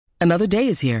Another day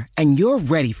is here, and you're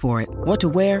ready for it. What to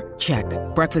wear? Check.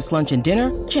 Breakfast, lunch, and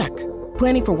dinner? Check.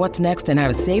 Planning for what's next and how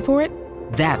to save for it?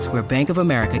 That's where Bank of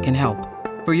America can help.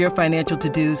 For your financial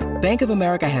to-dos, Bank of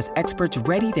America has experts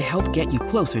ready to help get you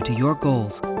closer to your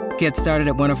goals. Get started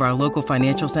at one of our local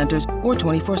financial centers or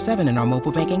 24/7 in our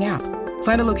mobile banking app.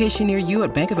 Find a location near you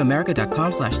at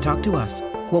bankofamerica.com/talktous.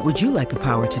 What would you like the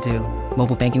power to do?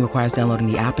 Mobile banking requires downloading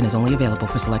the app and is only available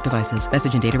for select devices.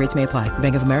 Message and data rates may apply.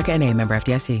 Bank of America N.A., member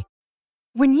FDIC.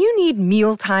 When you need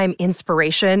mealtime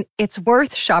inspiration, it's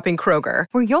worth shopping Kroger,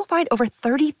 where you'll find over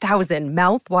 30,000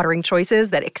 mouth-watering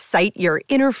choices that excite your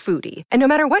inner foodie. And no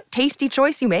matter what tasty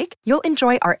choice you make, you'll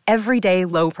enjoy our everyday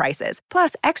low prices,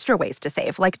 plus extra ways to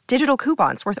save, like digital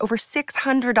coupons worth over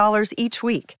 $600 each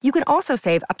week. You can also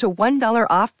save up to $1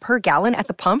 off per gallon at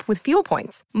the pump with fuel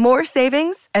points. More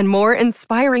savings and more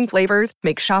inspiring flavors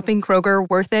make shopping Kroger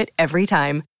worth it every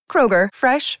time. Kroger,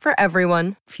 fresh for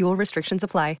everyone. Fuel restrictions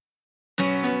apply.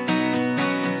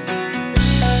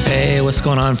 Hey, what's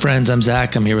going on, friends? I'm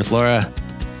Zach. I'm here with Laura.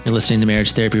 You're listening to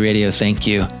Marriage Therapy Radio. Thank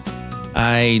you.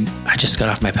 I just got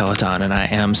off my Peloton and I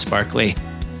am sparkly.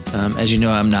 As you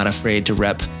know, I'm not afraid to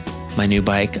rep my new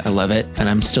bike. I love it. And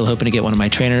I'm still hoping to get one of my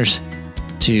trainers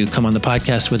to come on the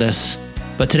podcast with us.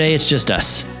 But today it's just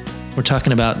us. We're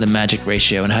talking about the magic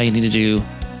ratio and how you need to do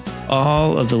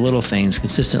all of the little things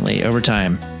consistently over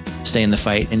time. Stay in the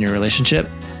fight in your relationship.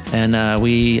 And I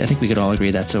think we could all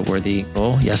agree that's a worthy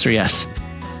goal. Yes or yes?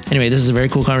 Anyway, this is a very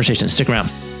cool conversation. Stick around.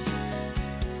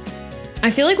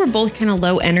 I feel like we're both kind of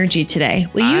low energy today.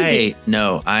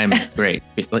 No, I'm great.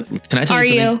 Can I tell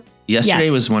you something? Yesterday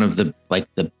was one of the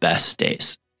best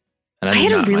days. And I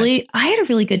had a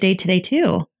really good day today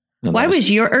too. No, why was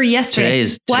yesterday?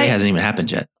 Today hasn't even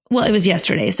happened yet. Well, it was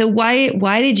yesterday. So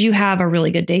why did you have a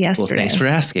really good day yesterday? Well, thanks for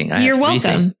asking. You're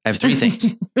welcome. I have three things.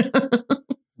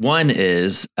 One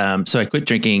is, so I quit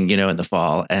drinking, in the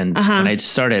fall. And when I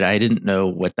started, I didn't know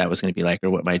what that was going to be like or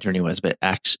what my journey was. But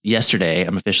yesterday,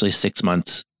 I'm officially 6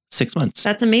 months. 6 months.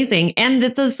 That's amazing. And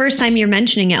it's the first time you're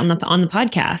mentioning it on the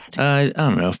podcast. I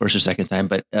don't know, first or second time,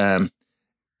 but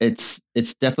it's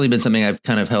definitely been something I've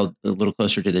kind of held a little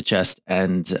closer to the chest.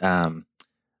 And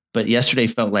but yesterday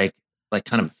felt like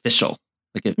kind of official.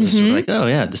 Like it was sort of like, oh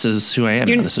yeah, this is who I am.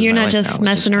 You're not just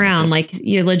messing around. Like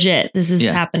you're legit. This is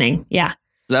happening. Yeah.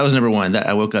 So that was number one. That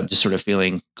I woke up just sort of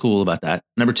feeling cool about that.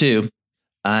 Number two,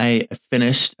 I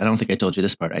finished. I don't think I told you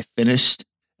this part. I finished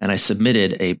and I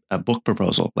submitted a book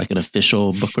proposal, like an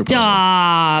official book proposal.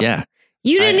 Stop. Yeah.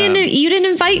 You didn't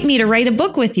invite me to write a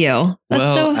book with you.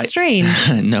 That's so strange.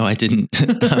 No, I didn't.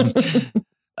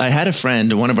 I had a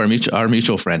friend, one of our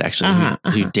mutual friend actually,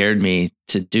 who dared me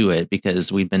to do it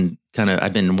because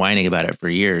I've been whining about it for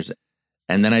years.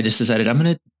 And then I just decided I'm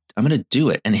going to do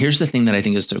it. And here's the thing that I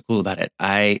think is so cool about it.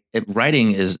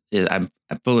 Writing I'm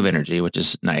full of energy, which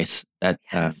is nice. That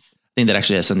thing that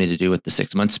actually has something to do with the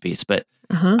 6 months piece. But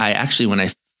I actually, when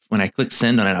I clicked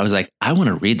send on it, I was like, I want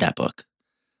to read that book.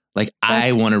 Like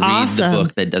I want to read the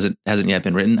book that hasn't yet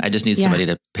been written. I just need somebody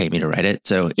to pay me to write it.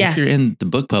 So if you're in the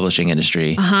book publishing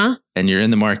industry and you're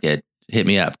in the market, hit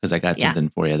me up because I got something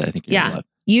for you that I think you're gonna love.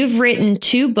 You've written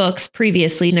 2 books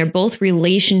previously, and they're both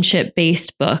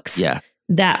relationship-based books. Yeah.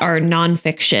 That are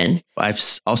nonfiction. I've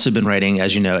also been writing,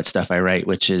 as you know, at Stuff I Write,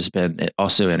 which has been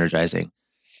also energizing.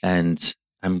 And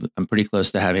I'm pretty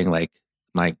close to having like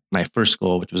my first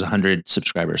goal, which was 100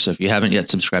 subscribers. So if you haven't yet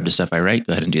subscribed to Stuff I Write,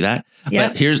 go ahead and do that.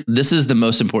 Yep. But this is the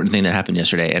most important thing that happened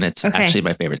yesterday. And it's actually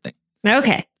my favorite thing.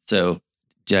 Okay. So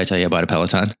did I tell you about a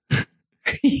Peloton?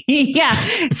 Yeah.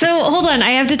 So hold on.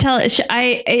 I have to tell,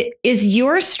 is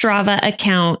your Strava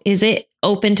account, is it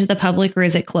open to the public or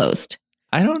is it closed?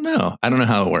 I don't know. I don't know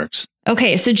how it works.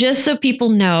 Okay. So just so people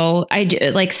know, I do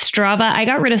like Strava. I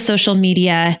got rid of social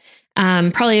media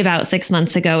probably about 6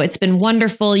 months ago. It's been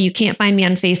wonderful. You can't find me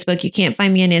on Facebook. You can't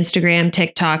find me on Instagram,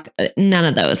 TikTok, none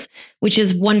of those, which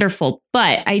is wonderful.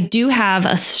 But I do have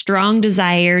a strong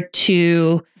desire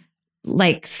to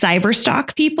like cyber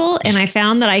stalk people. And I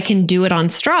found that I can do it on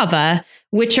Strava,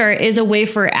 which is a way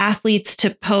for athletes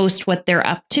to post what they're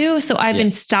up to. So I've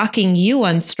been stalking you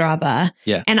on Strava.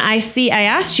 Yeah. And I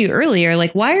asked you earlier,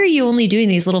 like, why are you only doing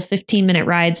these little 15-minute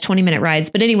rides, 20-minute rides?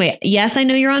 But anyway, yes, I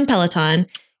know you're on Peloton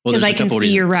because I can see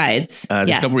your rides. There's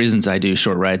a couple reasons I do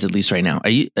short rides, at least right now.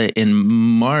 In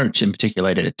March in particular,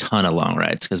 I did a ton of long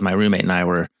rides because my roommate and I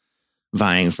were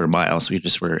vying for miles. We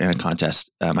just were in a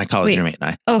contest, my college roommate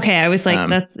and I. Okay. I was like,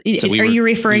 are you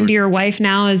referring to your wife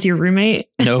now as your roommate?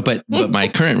 No, but my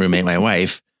current roommate, my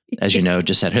wife, as you know,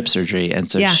 just had hip surgery.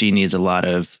 And so she needs a lot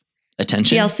of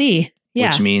attention. TLC.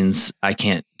 Yeah. Which means I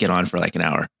can't get on for like an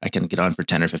hour. I can get on for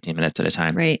 10 or 15 minutes at a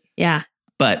time. Right. Yeah.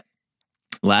 But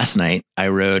last night I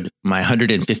rode my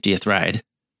 150th ride.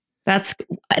 That's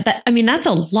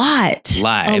a lot.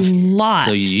 Live. A lot.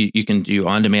 So you can do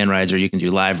on-demand rides or you can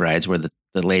do live rides where the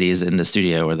ladies in the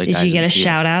studio or the guys. Did you get a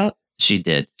shout out? She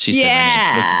did. She said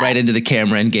my name right into the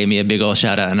camera and gave me a big old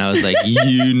shout out. And I was like,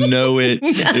 you know it.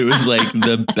 It was like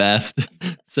the best.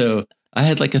 So I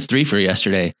had like a 3 for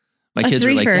yesterday. My kids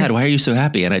were like, Dad, why are you so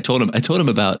happy? And I told him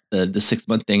about the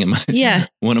 6-month thing. And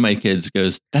one of my kids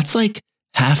goes, that's like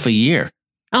half a year.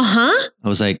 Uh-huh. I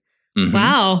was like,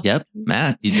 wow. Yep.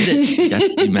 Matt, you did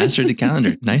it. You mastered the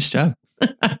calendar. Nice job.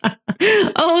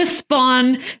 Oh,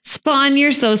 Spawn,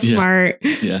 you're so smart.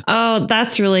 Yeah. Oh,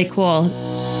 that's really cool.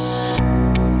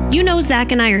 You know,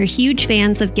 Zach and I are huge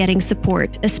fans of getting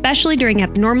support, especially during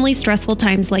abnormally stressful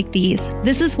times like these.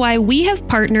 This is why we have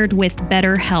partnered with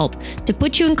BetterHelp to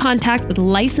put you in contact with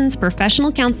licensed professional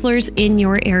counselors in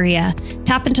your area.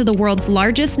 Tap into the world's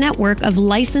largest network of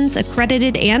licensed,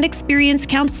 accredited, and experienced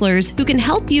counselors who can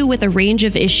help you with a range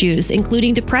of issues,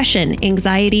 including depression,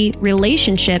 anxiety,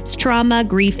 relationships, trauma,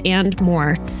 grief, and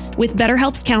more. With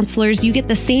BetterHelp's counselors, you get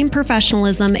the same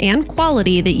professionalism and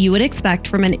quality that you would expect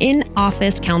from an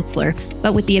in-office counselor,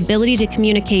 but with the ability to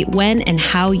communicate when and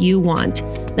how you want.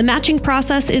 The matching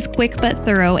process is quick but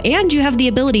thorough, and you have the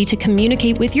ability to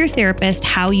communicate with your therapist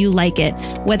how you like it,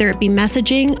 whether it be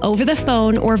messaging, over the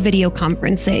phone, or video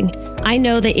conferencing. I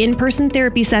know that in-person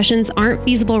therapy sessions aren't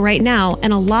feasible right now,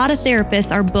 and a lot of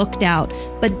therapists are booked out,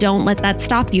 but don't let that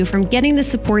stop you from getting the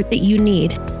support that you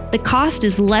need. The cost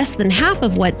is less than half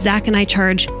of what Zach and I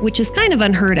charge, which is kind of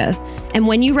unheard of. And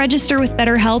when you register with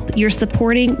BetterHelp, you're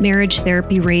supporting Marriage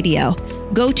Therapy Radio.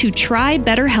 Go to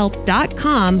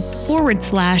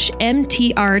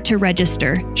trybetterhelp.com/MTR to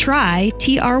register. Try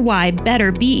TRY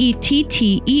better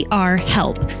BETTER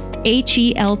help.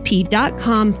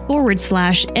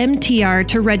 HELP.com/MTR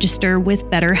to register with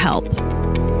BetterHelp.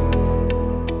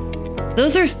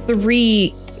 Those are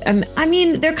 3.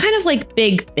 They're kind of like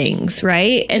big things,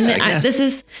 right? And this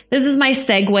is my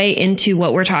segue into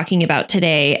what we're talking about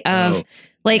today of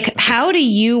like, how do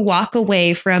you walk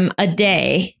away from a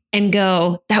day and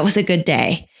go, that was a good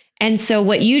day? And so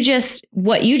what you just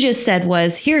said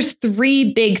was, here's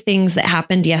 3 big things that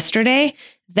happened yesterday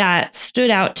that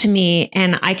stood out to me,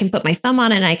 and I can put my thumb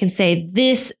on it and I can say,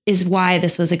 this is why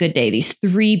this was a good day. These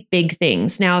 3 big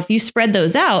things. Now, if you spread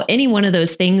those out, any one of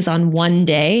those things on one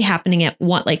day happening at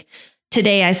one, like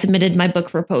today I submitted my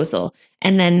book proposal,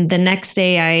 and then the next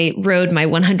day I rode my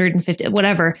 150,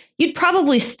 whatever, you'd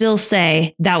probably still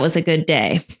say that was a good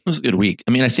day. It was a good week.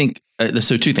 I mean, I think,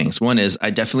 so 2 things. One is I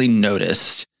definitely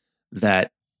noticed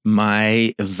that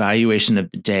my evaluation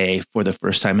of the day for the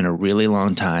first time in a really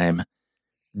long time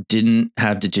didn't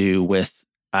have to do with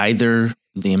either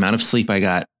the amount of sleep I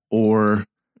got or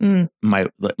my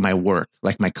work,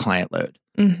 like my client load.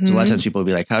 Mm-hmm. So a lot of times people will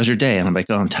be like, how's your day? And I'm like,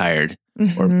 oh, I'm tired.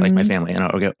 Mm-hmm. Or like my family. And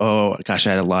I'll go, oh gosh, I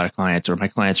had a lot of clients, or my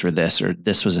clients were this, or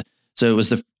this was. So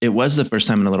it was the first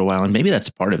time in a little while. And maybe that's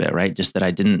part of it, right? Just that I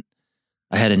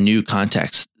had a new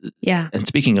context. Yeah. And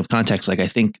speaking of context, like I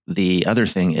think the other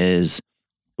thing is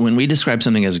when we describe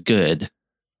something as good,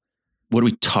 what are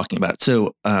we talking about?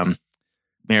 So,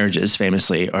 marriages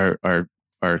famously are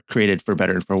created for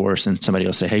better and for worse. And somebody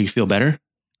will say, hey, you feel better?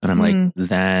 And I'm like,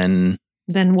 then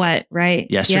what? Right.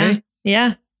 Yesterday?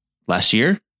 Yeah. Last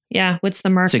year? Yeah. What's the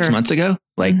marker? 6 months ago?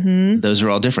 Like those are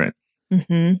all different.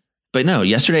 Mm-hmm. But no,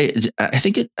 yesterday, the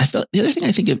other thing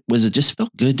I think it just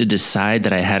felt good to decide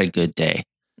that I had a good day.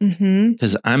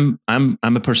 Because I'm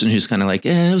a person who's kind of like,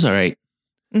 it was all right.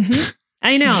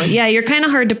 I know. Yeah. You're kind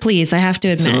of hard to please. I have to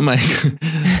admit. Some of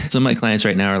my clients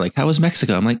right now are like, how was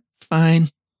Mexico? I'm like, fine.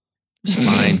 Just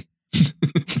fine.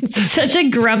 Such a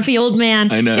grumpy old man.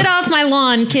 I know. Get off my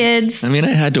lawn, kids. I mean, I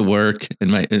had to work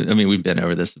and we've been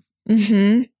over this.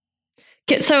 So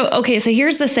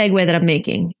here's the segue that I'm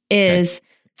making is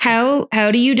how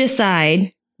do you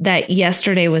decide that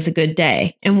yesterday was a good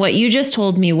day? And what you just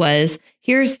told me was,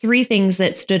 here's 3 things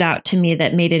that stood out to me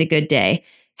that made it a good day.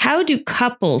 How do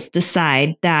couples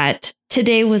decide that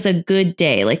today was a good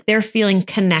day? Like they're feeling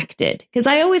connected? Because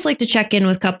I always like to check in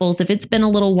with couples if it's been a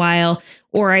little while,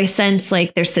 or I sense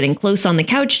like they're sitting close on the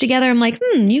couch together. I'm like,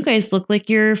 you guys look like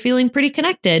you're feeling pretty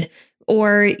connected.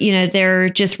 Or, they're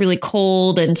just really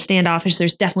cold and standoffish.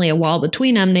 There's definitely a wall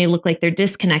between them. They look like they're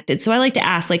disconnected. So I like to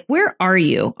ask, like, where are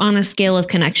you on a scale of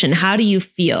connection? How do you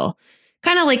feel?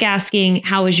 Kind of like asking,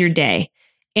 how was your day?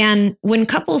 And when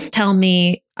couples tell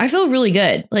me, I feel really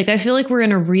good. Like, I feel like we're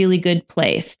in a really good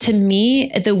place. To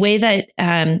me, the way that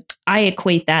I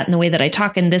equate that and the way that I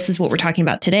talk, and this is what we're talking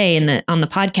about today on the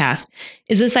podcast,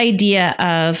 is this idea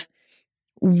of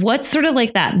what's sort of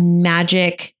like that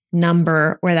magic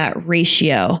number or that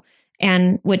ratio.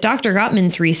 And what Dr.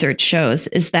 Gottman's research shows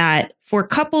is that for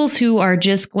couples who are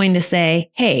just going to say,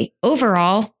 hey,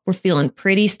 overall, we're feeling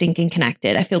pretty stinking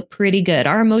connected. I feel pretty good.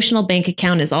 Our emotional bank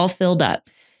account is all filled up.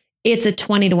 It's a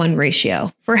 20-to-1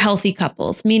 ratio for healthy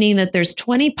couples, meaning that there's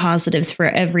 20 positives for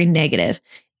every negative.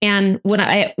 And what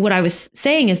I was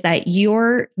saying is that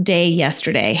your day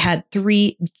yesterday had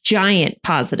 3 giant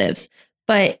positives,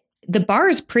 but the bar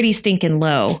is pretty stinking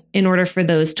low in order for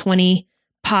those 20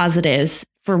 positives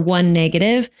for 1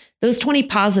 negative. Those 20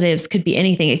 positives could be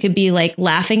anything. It could be like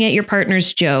laughing at your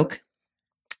partner's joke.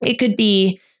 It could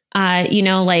be,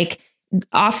 like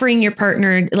offering your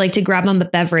partner like to grab them a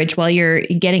beverage while you're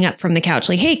getting up from the couch.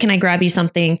 Like, hey, can I grab you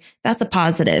something? That's a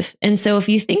positive. And so if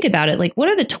you think about it, like, what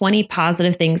are the 20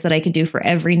 positive things that I could do for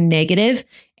every negative?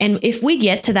 And if we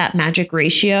get to that magic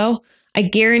ratio, I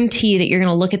guarantee that you're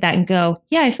going to look at that and go,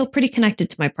 yeah, I feel pretty connected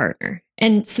to my partner.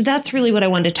 And so that's really what I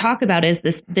wanted to talk about is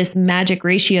this magic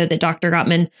ratio that Dr.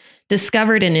 Gottman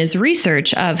discovered in his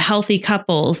research of healthy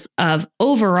couples of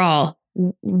overall,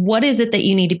 what is it that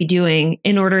you need to be doing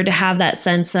in order to have that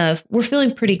sense of we're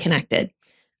feeling pretty connected.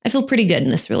 I feel pretty good in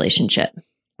this relationship.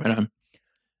 Right on.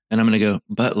 And I'm going to go,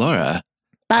 but Laura,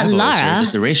 I've always heard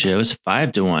that the ratio is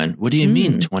 5-to-1. What do you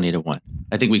mean 20-to-1?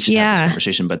 I think we should have this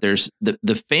conversation, but there's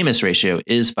the famous ratio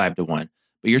is 5-to-1,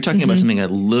 but you're talking about something a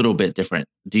little bit different.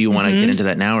 Do you want to get into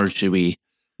that now, or should we?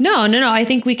 No. I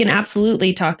think we can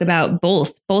absolutely talk about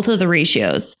both of the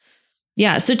ratios.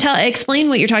 Yeah. So explain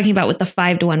what you're talking about with the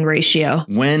 5-to-1 ratio.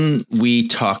 When we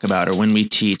talk about, or when we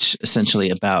teach essentially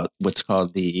about what's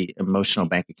called the emotional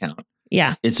bank account.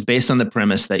 Yeah. It's based on the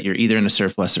premise that you're either in a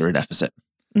surplus or a deficit.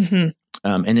 Mm-hmm.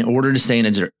 And in order to stay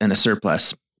in a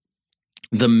surplus,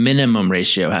 the minimum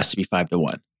ratio has to be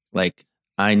 5-to-1. Like,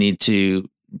 I need to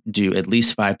do at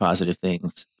least 5 positive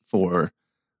things for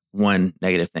 1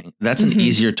 negative thing. That's an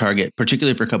easier target,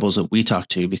 particularly for couples that we talk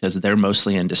to, because they're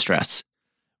mostly in distress.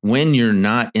 When you're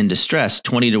not in distress,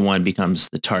 20-to-1 becomes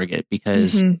the target,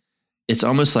 because it's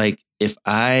almost like if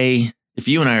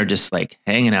you and I are just like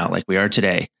hanging out like we are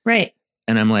today. Right.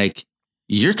 And I'm like,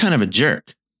 you're kind of a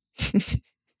jerk.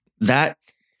 That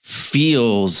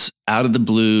feels out of the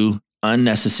blue,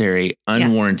 unnecessary,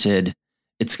 unwarranted. Yeah.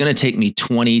 It's going to take me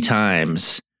 20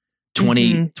 times,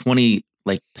 20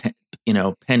 like,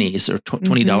 pennies or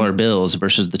 $20 bills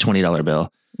versus the $20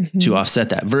 bill to offset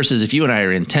that. Versus if you and I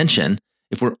are in tension,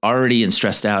 if we're already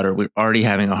stressed out or we're already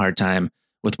having a hard time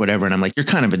with whatever, and I'm like, you're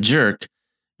kind of a jerk,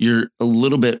 you're a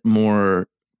little bit more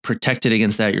protected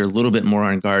against that. You're a little bit more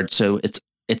on guard. So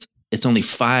it's only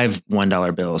 5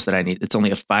 $1 bills that I need. It's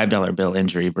only a $5 bill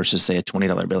injury versus, say, a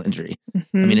 $20 bill injury. I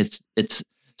mean, it's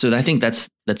so I think that's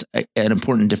an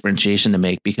important differentiation to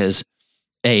make, because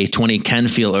 20 can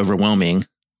feel overwhelming.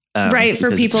 Right.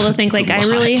 For people to think like, I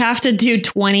really have to do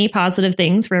 20 positive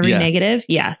things for every negative.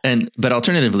 Yes. But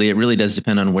alternatively, it really does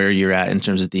depend on where you're at in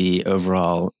terms of the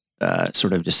overall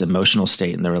sort of just emotional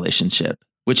state in the relationship.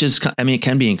 Which is, I mean, it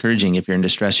can be encouraging if you're in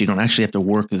distress. You don't actually have to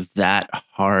work that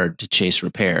hard to chase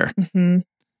repair.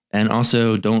 And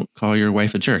also, don't call your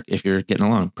wife a jerk if you're getting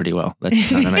along pretty well.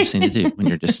 That's not a nice thing to do when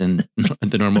you're just in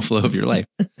the normal flow of your life.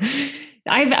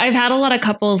 I've had a lot of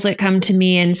couples that come to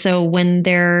me. And so when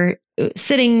they're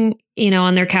sitting,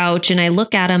 on their couch and I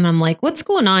look at them, I'm like, what's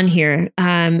going on here?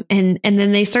 And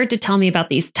then they start to tell me about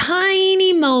these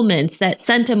tiny moments that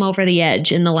sent them over the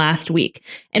edge in the last week.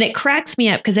 And it cracks me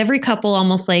up because every couple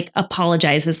almost like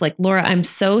apologizes, like, Laura, I'm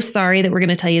so sorry that we're going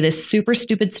to tell you this super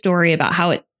stupid story about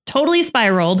how it totally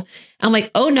spiraled. I'm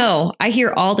like, oh no, I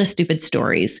hear all the stupid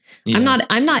stories. Yeah.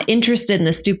 I'm not interested in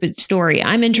the stupid story.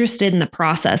 I'm interested in the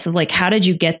process of like, how did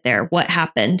you get there? What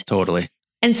happened? Totally.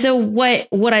 And so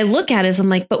what I look at is I'm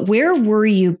like, but where were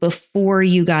you before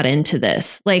you got into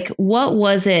this? Like, what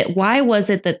was it? Why was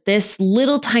it that this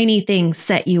little tiny thing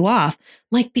set you off?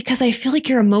 Like, because I feel like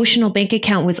your emotional bank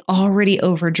account was already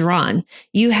overdrawn.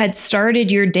 You had started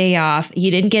your day off.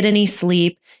 You didn't get any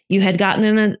sleep. You had gotten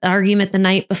in an argument the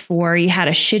night before. You had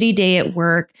a shitty day at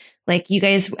work. Like, you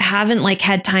guys haven't like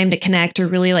had time to connect or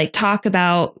really like talk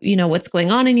about, what's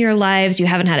going on in your lives. You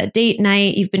haven't had a date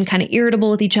night. You've been kind of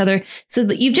irritable with each other. So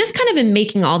that you've just kind of been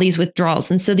making all these withdrawals.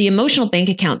 And so the emotional bank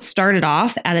account started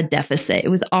off at a deficit. It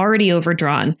was already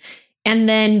overdrawn. And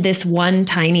then this one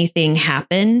tiny thing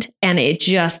happened and it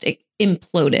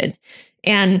imploded.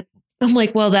 And I'm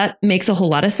like, well, that makes a whole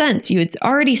lot of sense. You had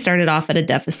already started off at a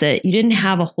deficit. You didn't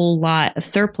have a whole lot of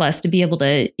surplus to be able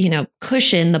to,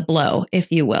 cushion the blow,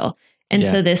 if you will. And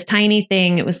so this tiny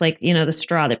thing, it was like, the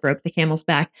straw that broke the camel's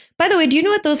back. By the way, do you know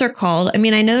what those are called? I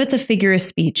mean, I know it's a figure of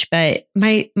speech, but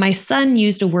my son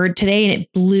used a word today and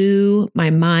it blew my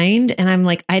mind. And I'm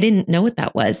like, I didn't know what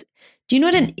that was. Do you know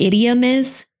what an idiom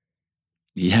is?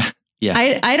 Yeah.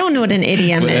 Yeah. I don't know what an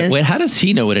idiom is. Wait, how does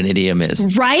he know what an idiom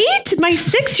is? Right? My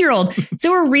 6-year-old. So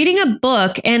we're reading a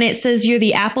book and it says, you're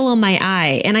the apple of my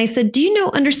eye. And I said, do you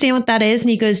understand what that is?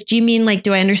 And he goes, do you mean like,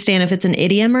 do I understand if it's an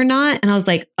idiom or not? And I was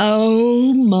like,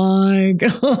 oh my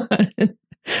God.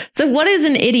 So what is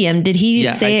an idiom? Did he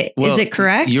say is it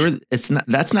correct?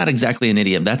 That's not exactly an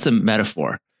idiom. That's a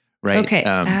metaphor, right? Okay.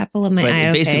 Apple of my eye.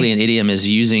 Okay. Basically an idiom is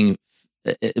using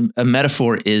a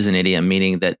metaphor is an idiom,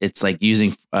 meaning that it's like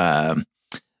using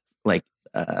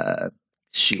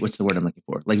what's the word I'm looking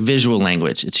for? Like visual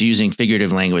language. It's using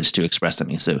figurative language to express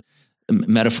something. So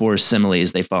metaphors,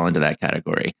 similes, they fall into that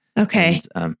category. Okay.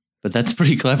 And, but that's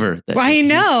pretty clever. I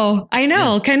know.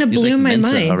 Yeah, kind of blew my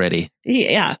mind already.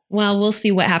 Yeah. Well, we'll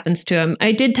see what happens to him.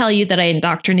 I did tell you that I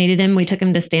indoctrinated him. We took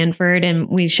him to Stanford and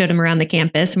we showed him around the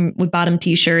campus and we bought him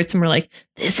t-shirts and we're like,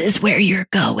 this is where you're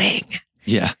going.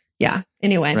 Yeah. Yeah.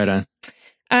 Anyway. Right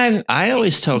on. I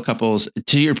always tell couples,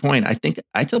 to your point,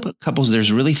 I tell couples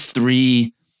there's really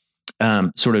 3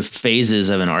 sort of phases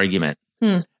of an argument.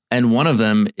 And one of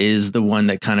them is the one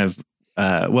that kind of,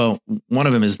 one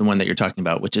of them is the one that you're talking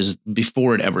about, which is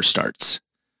before it ever starts.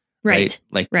 Right.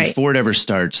 Like before it ever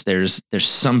starts, there's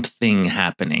something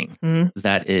happening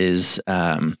that is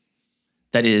either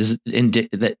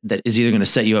going to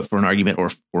set you up for an argument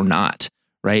or not.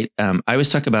 Right. I always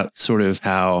talk about sort of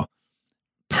how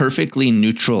perfectly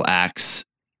neutral acts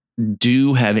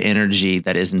do have energy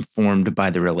that is informed by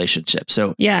the relationship.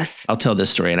 So yes, I'll tell this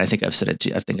story, and I think I've said it to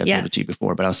you. I think I've told it to you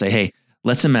before, but I'll say, hey,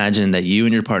 let's imagine that you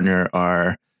and your partner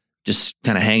are just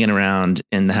kind of hanging around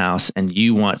in the house and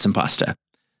you want some pasta.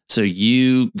 So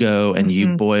you go and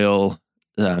you boil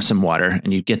some water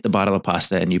and you get the bottle of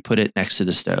pasta and you put it next to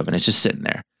the stove and it's just sitting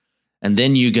there. And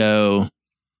then you go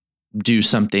do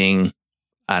something,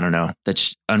 I don't know,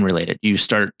 that's unrelated. You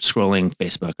start scrolling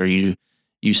Facebook or you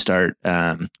start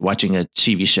watching a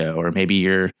TV show, or maybe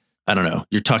you're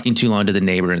talking too long to the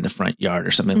neighbor in the front yard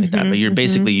or something like that. But you're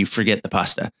basically, you forget the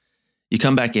pasta. You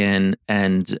come back in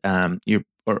and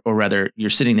you're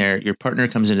sitting there, your partner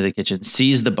comes into the kitchen,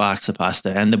 sees the box of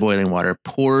pasta and the boiling water,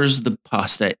 pours the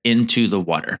pasta into the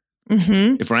water.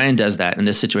 If Ryan does that in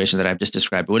this situation that I've just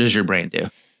described, what does your brain do?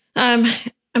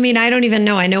 I mean, I don't even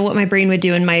know. I know what my brain would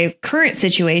do in my current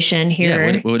situation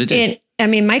here. Yeah, what would it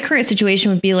do? My current situation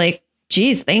would be like,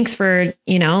 geez, thanks for,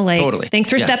 totally. Thanks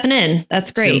for stepping in.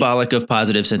 That's great. Symbolic of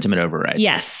positive sentiment override.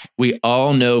 Yes. We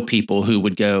all know people who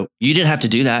would go, you didn't have to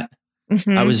do that.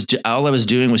 All I was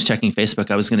doing was checking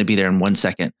Facebook. I was going to be there in 1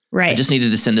 second. Right. I just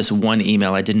needed to send this one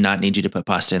email. I did not need you to put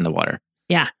pasta in the water.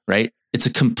 Yeah. Right. It's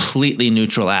a completely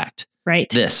neutral act. Right.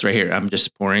 This right here. I'm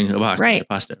just pouring a box of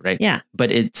pasta. Right. Yeah.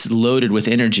 But it's loaded with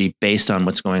energy based on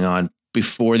what's going on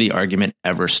before the argument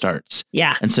ever starts.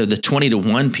 Yeah. And so the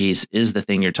 20-1 piece is the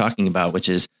thing you're talking about, which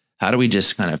is how do we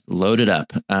just kind of load it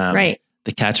up? Right.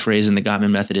 The catchphrase in the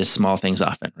Gottman method is small things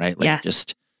often, right? Like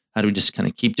just how do we just kind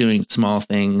of keep doing small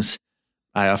things?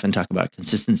 I often talk about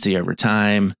consistency over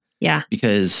time. Yeah.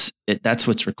 Because that's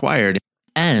what's required.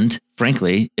 And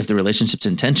frankly, if the relationship's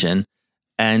in tension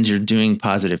and you're doing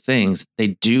positive things, they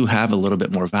do have a little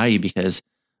bit more value because,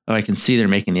 I can see they're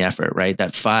making the effort, right?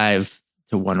 That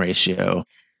 5-to-1 ratio.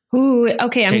 Ooh,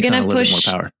 okay. I'm going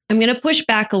to push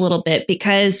back a little bit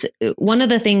because one of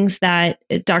the things that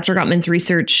Dr. Gottman's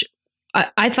research,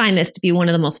 I find this to be one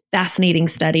of the most fascinating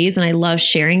studies, and I love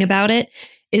sharing about it,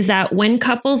 is that when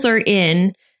couples are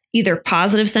in either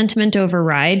positive sentiment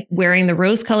override, wearing the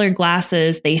rose-colored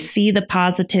glasses, they see the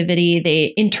positivity,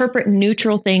 they interpret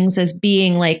neutral things as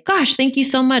being like, gosh, thank you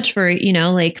so much for,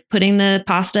 putting the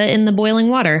pasta in the boiling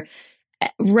water.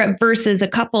 Versus a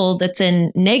couple that's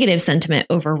in negative sentiment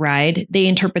override, they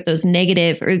interpret those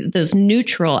negative or those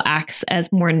neutral acts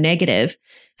as more negative.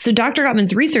 So Dr.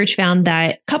 Gottman's research found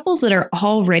that couples that are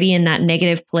already in that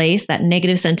negative place, that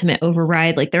negative sentiment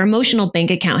override, like their emotional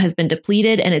bank account has been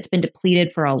depleted and it's been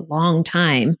depleted for a long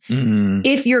time.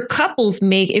 If your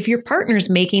partner's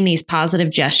making these positive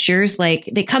gestures, like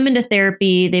they come into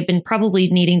therapy, they've been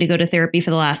probably needing to go to therapy for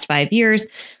the last 5 years.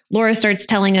 Laura starts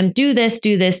telling them, do this,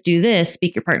 do this, do this,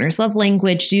 speak your partner's love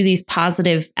language, do these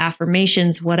positive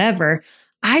affirmations, whatever.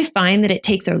 I find that it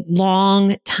takes a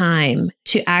long time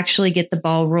to actually get the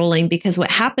ball rolling because what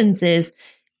happens is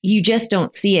you just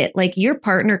don't see it. Like your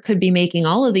partner could be making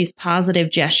all of these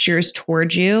positive gestures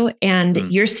towards you and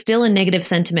you're still in negative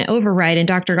sentiment override. And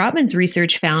Dr. Gottman's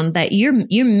research found that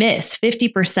you miss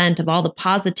 50% of all the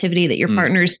positivity that your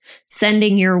partner's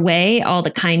sending your way, all the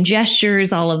kind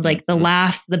gestures, all of like the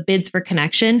laughs, the bids for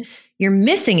connection. You're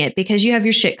missing it because you have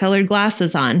your shit colored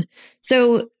glasses on.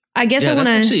 So I guess I want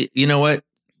to actually, you know what?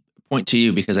 Point to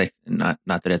you because not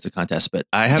that it's a contest, but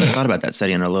I haven't thought about that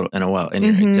study in a while. And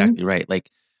you're exactly right. Like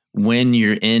when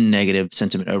you're in negative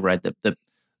sentiment override,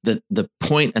 the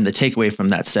point and the takeaway from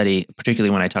that study,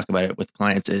 particularly when I talk about it with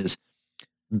clients, is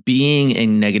being a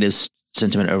negative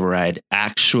sentiment override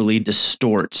actually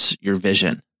distorts your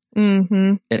vision.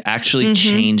 Mm-hmm. It actually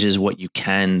changes what you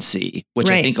can see, which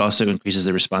I think also increases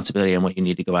the responsibility and what you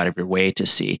need to go out of your way to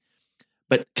see.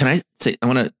 But can I say, I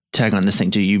want to tag on this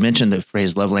thing too. You mentioned the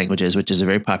phrase love languages, which is a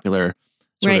very popular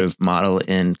sort of model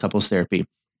in couples therapy.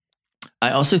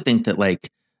 I also think that like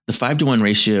the 5-to-1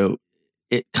 ratio,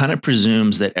 it kind of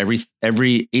presumes that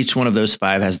each one of those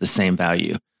 5 has the same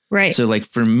value. Right. So like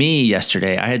for me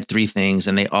yesterday, I had 3 things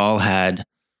and they all had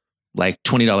like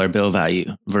 $20 bill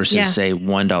value versus say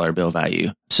 $1 bill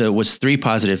value. So it was 3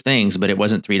 positive things, but it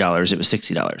wasn't $3. It was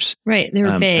 $60. Right. They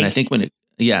were big. And I think when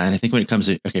it comes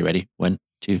to, okay, ready? 1,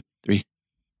 2, 3.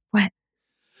 What?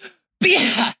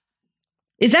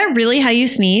 Is that really how you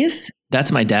sneeze?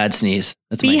 That's my dad's sneeze.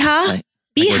 That's Biha?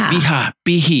 Biha.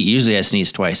 Bihi. Usually I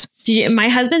sneeze twice. My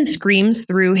husband screams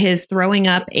through his throwing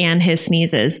up and his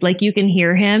sneezes. Like you can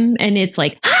hear him and it's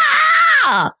like,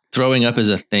 ah! Throwing up is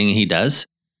a thing he does?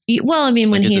 Well, I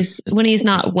mean, when he's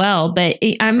not well, but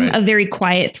I'm a very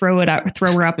quiet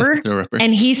thrower-upper,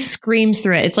 and he screams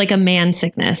through it. It's like a man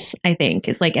sickness, I think.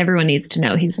 It's like everyone needs to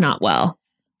know he's not well.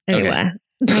 Anyway.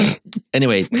 Okay.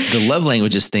 Anyway, the love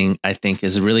languages thing, I think,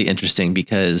 is really interesting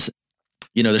because,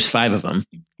 there's 5 of them.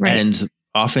 Right. And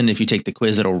often if you take the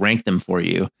quiz, it'll rank them for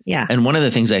you. Yeah. And one of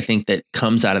the things I think that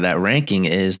comes out of that ranking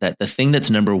is that the thing that's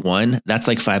number 1, that's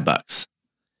like $5.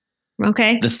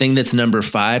 Okay. The thing that's number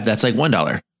 5, that's like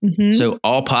 $1. Mm-hmm. So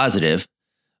all positive,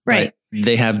 right?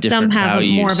 They have different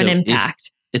values. More of an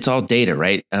impact. It's all data,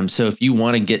 right? So if you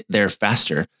want to get there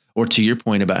faster, or to your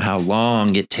point about how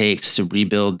long it takes to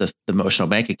rebuild the emotional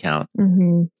bank account,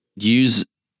 use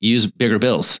bigger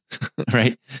bills,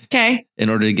 right? Okay. In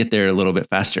order to get there a little bit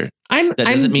faster. That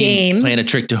doesn't mean plan a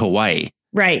trip to Hawaii,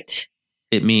 right?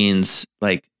 It means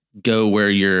like go where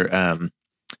you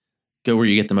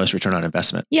get the most return on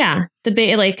investment. Yeah.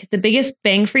 The biggest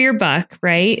bang for your buck.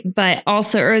 Right. But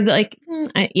also,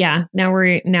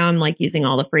 now I'm like using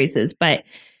all the phrases, but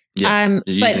you're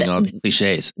using all the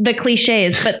cliches. The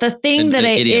cliches. But the thing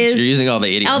you're using all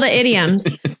the idioms. All the idioms.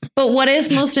 But what is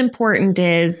most important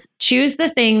is choose the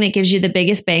thing that gives you the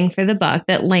biggest bang for the buck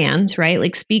that lands, right?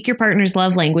 Like speak your partner's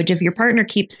love language. If your partner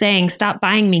keeps saying, stop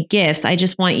buying me gifts, I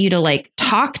just want you to like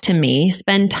talk to me,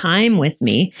 spend time with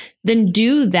me, then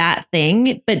do that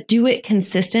thing, but do it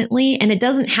consistently. And it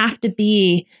doesn't have to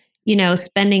be,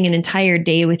 spending an entire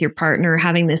day with your partner,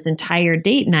 having this entire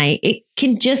date night. It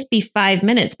can just be 5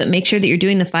 minutes, but make sure that you're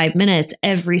doing the 5 minutes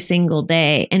every single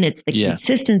day. And it's the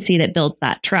consistency that builds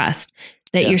that trust,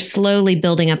 that you're slowly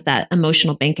building up that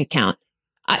emotional bank account.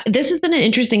 This has been an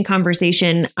interesting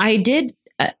conversation. I did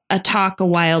a talk a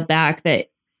while back that,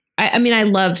 I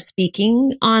love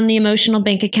speaking on the emotional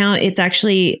bank account. It's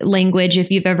actually language.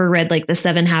 If you've ever read like the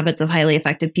 7 Habits of Highly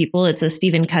Effective People, it's a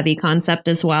Stephen Covey concept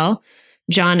as well.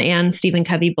 John and Stephen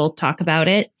Covey both talk about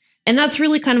it. And that's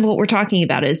really kind of what we're talking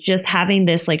about, is just having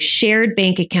this like shared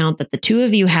bank account that the 2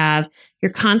 of you have.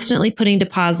 You're constantly putting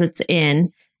deposits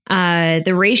in.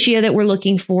 The ratio that we're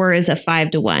looking for is a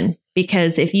 5-to-1,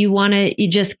 because if you want to, you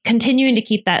just continuing to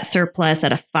keep that surplus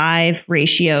at a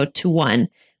 5-to-1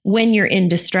 when you're in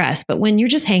distress. But when you're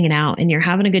just hanging out and you're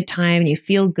having a good time and you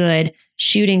feel good,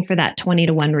 shooting for that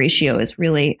 20-to-1 ratio is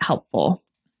really helpful.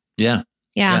 Yeah.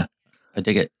 I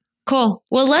dig it. Cool.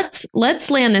 Well, let's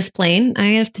land this plane.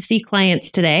 I have to see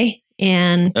clients today,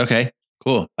 and okay,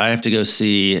 cool. I have to go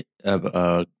see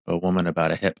a woman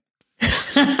about a hip.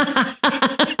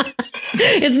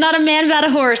 It's not a man about a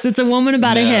horse. It's a woman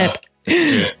about a hip. It's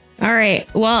true. All right.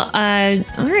 Well,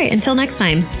 all right. Until next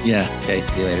time. Yeah. Okay.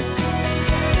 See you later.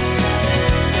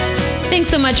 Thanks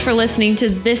so much for listening to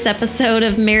this episode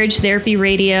of Marriage Therapy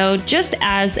Radio. Just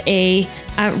as a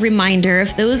reminder,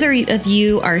 if those of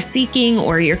you are seeking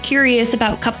or you're curious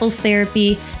about couples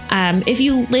therapy, if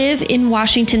you live in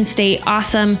Washington State,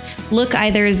 awesome. Look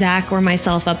either Zach or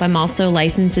myself up. I'm also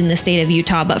licensed in the state of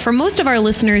Utah. But for most of our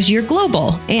listeners, you're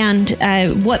global. And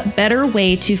what better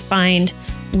way to find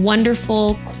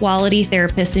wonderful quality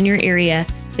therapists in your area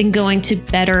than going to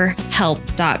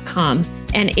BetterHelp.com.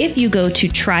 And if you go to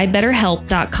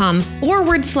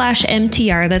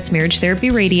trybetterhelp.com/MTR, that's Marriage Therapy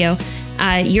Radio,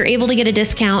 you're able to get a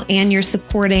discount and you're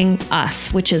supporting us,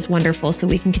 which is wonderful. So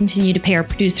we can continue to pay our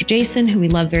producer, Jason, who we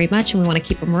love very much, and we want to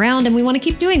keep him around, and we want to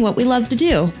keep doing what we love to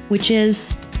do, which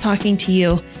is talking to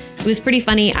you. It was pretty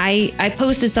funny. I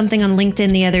posted something on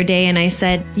LinkedIn the other day and I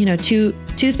said, two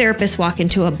therapists walk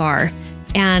into a bar,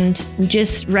 and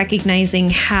just recognizing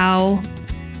how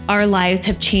our lives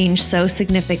have changed so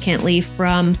significantly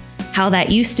from how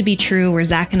that used to be true, where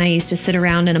Zach and I used to sit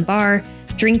around in a bar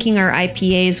drinking our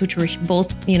IPAs, which were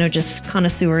both, just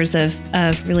connoisseurs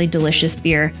of really delicious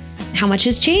beer. How much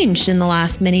has changed in the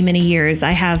last many, many years.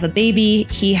 I have a baby.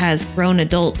 He has grown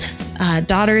adult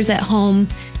daughters at home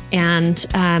and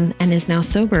is now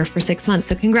sober for 6 months.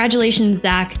 So congratulations,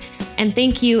 Zach. And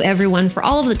thank you, everyone, for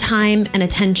all of the time and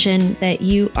attention that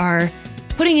you are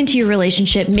putting into your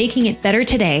relationship, making it better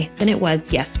today than it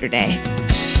was yesterday.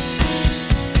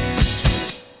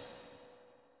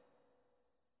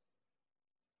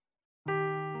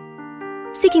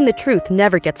 Seeking the truth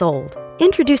never gets old.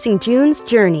 Introducing June's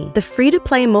Journey, the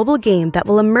free-to-play mobile game that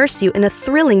will immerse you in a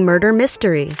thrilling murder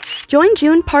mystery. Join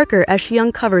June Parker as she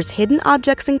uncovers hidden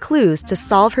objects and clues to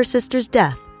solve her sister's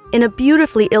death in a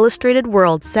beautifully illustrated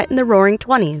world set in the Roaring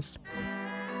 '20s.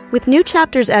 With new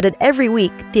chapters added every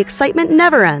week, the excitement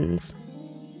never ends.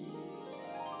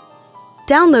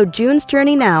 Download June's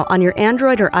Journey now on your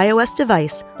Android or iOS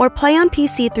device, or play on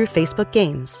PC through Facebook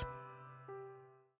Games.